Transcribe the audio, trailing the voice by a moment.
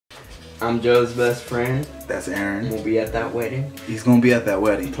I'm Joe's best friend. That's Aaron. We'll be at that wedding. He's gonna be at that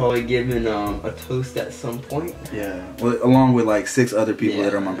wedding. Probably giving a toast at some point. Yeah, well, along with like 6 other people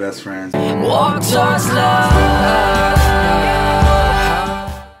that are my best friends. Walk towards love.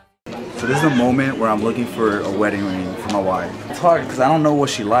 So this is a moment where I'm looking for a wedding ring for my wife. It's hard because I don't know what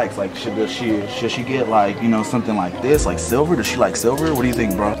she likes. Like, should she get like, you know, something like this, like silver? Does she like silver? What do you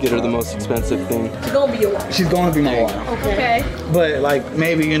think, bro? Get her the most expensive thing. She's gonna be your wife. She's gonna be my wife. Okay. But like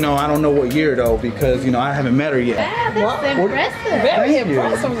maybe, you know, I don't know what year though, because you know I haven't met her yet. That's impressive. Very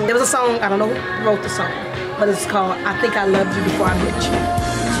impressive. There was a song, I don't know who wrote the song, but it's called I Think I Loved You Before I Met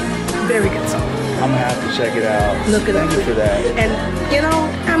You. Very good song. I'm gonna have to check it out. Look it up. Thank you for that. And you know,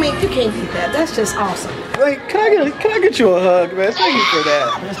 I mean, you can't beat that. That's just awesome. Like, can I get you a hug, man? Thank you for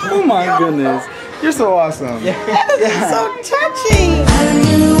that. Oh my goodness. You're so awesome. That is so touching.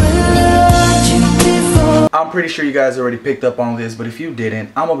 I'm pretty sure you guys already picked up on this, but if you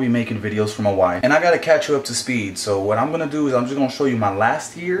didn't, I'm gonna be making videos for my wife, and I gotta catch you up to speed. So what I'm gonna do is I'm just gonna show you my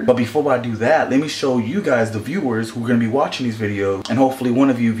last year. But before I do that, let me show you guys, the viewers who are gonna be watching these videos, and hopefully one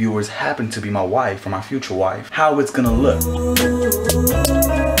of you viewers happen to be my wife or my future wife, how it's gonna look.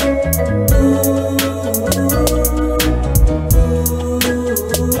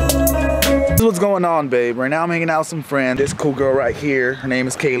 What's going on, babe? Right now I'm hanging out with some friends. This cool girl right here, her name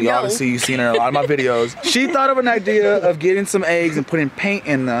is Kaylee. Yo. Obviously you've seen her in a lot of my videos. She thought of an idea of getting some eggs and putting paint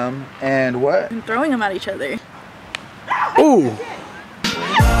in them and what? And throwing them at each other. Ooh.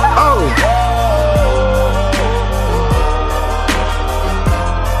 Oh.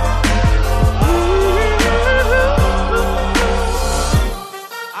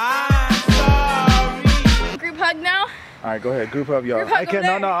 Group hug now? Alright, go ahead. Group up, y'all. Group hug I can't.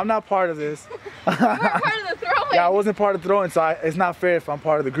 over No, there. I'm not part of this. You weren't part of the throwing. Yeah, I wasn't part of throwing, so it's not fair if I'm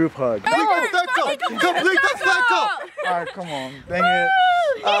part of the group hug. Complete Alright, come on. Dang it.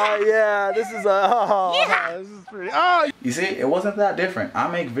 Yeah, this is this is pretty. Oh, you see, it wasn't that different. I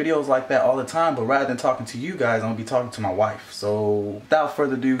make videos like that all the time, but rather than talking to you guys, I'm gonna be talking to my wife. So, without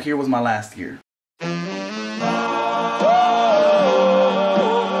further ado, here was my last year.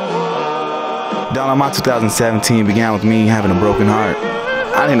 Down on my 2017 began with me having a broken heart.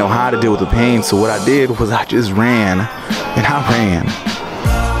 I didn't know how to deal with the pain, so what I did was I just ran, and I ran.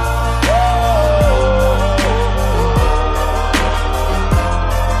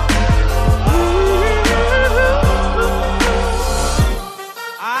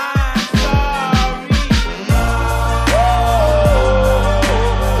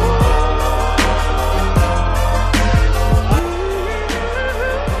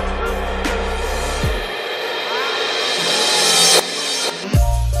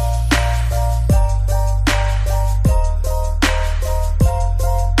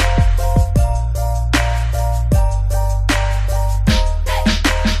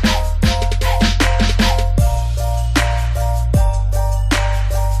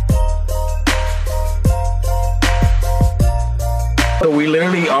 So we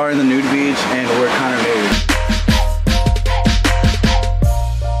literally are in the nude beach and we're kind of nude.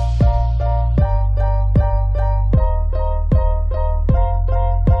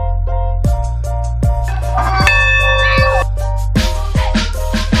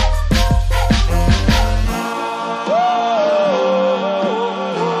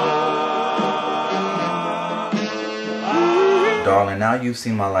 Darling, now you've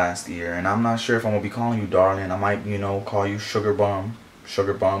seen my last year, and I'm not sure if I'm gonna be calling you darling. I might, you know, call you sugar bum.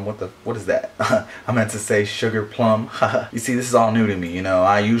 Sugar bum, what is that? I meant to say sugar plum. You see, this is all new to me, you know.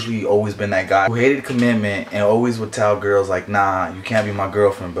 I usually always been that guy who hated commitment and always would tell girls like, nah, you can't be my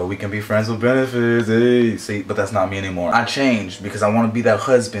girlfriend, but we can be friends with benefits, hey. See, but that's not me anymore. I changed because I want to be that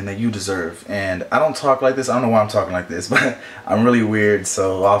husband that you deserve. And I don't talk like this. I don't know why I'm talking like this, but I'm really weird.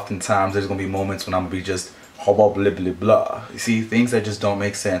 So oftentimes there's gonna be moments when I'm gonna be just blah blah blah blah. You see, things that just don't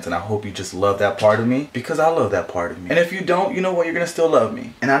make sense, and I hope you just love that part of me because I love that part of me. And if you don't, you know what, you're gonna still love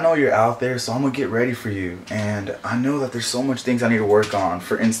me. And I know you're out there, so I'm gonna get ready for you. And I know that there's so much things I need to work on.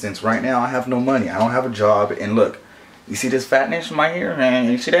 For instance, right now I have no money. I don't have a job. And look, you see this fatness right here,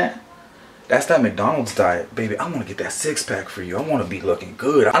 man? You see that? That's that McDonald's diet, baby. I want to get that six-pack for you. I want to be looking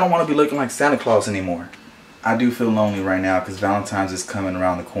good. I don't want to be looking like Santa Claus anymore. I do feel lonely right now because Valentine's is coming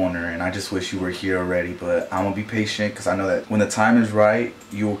around the corner, and I just wish you were here already, but I'm gonna be patient because I know that when the time is right,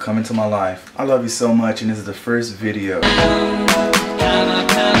 you will come into my life. I love you so much, and this is the first video.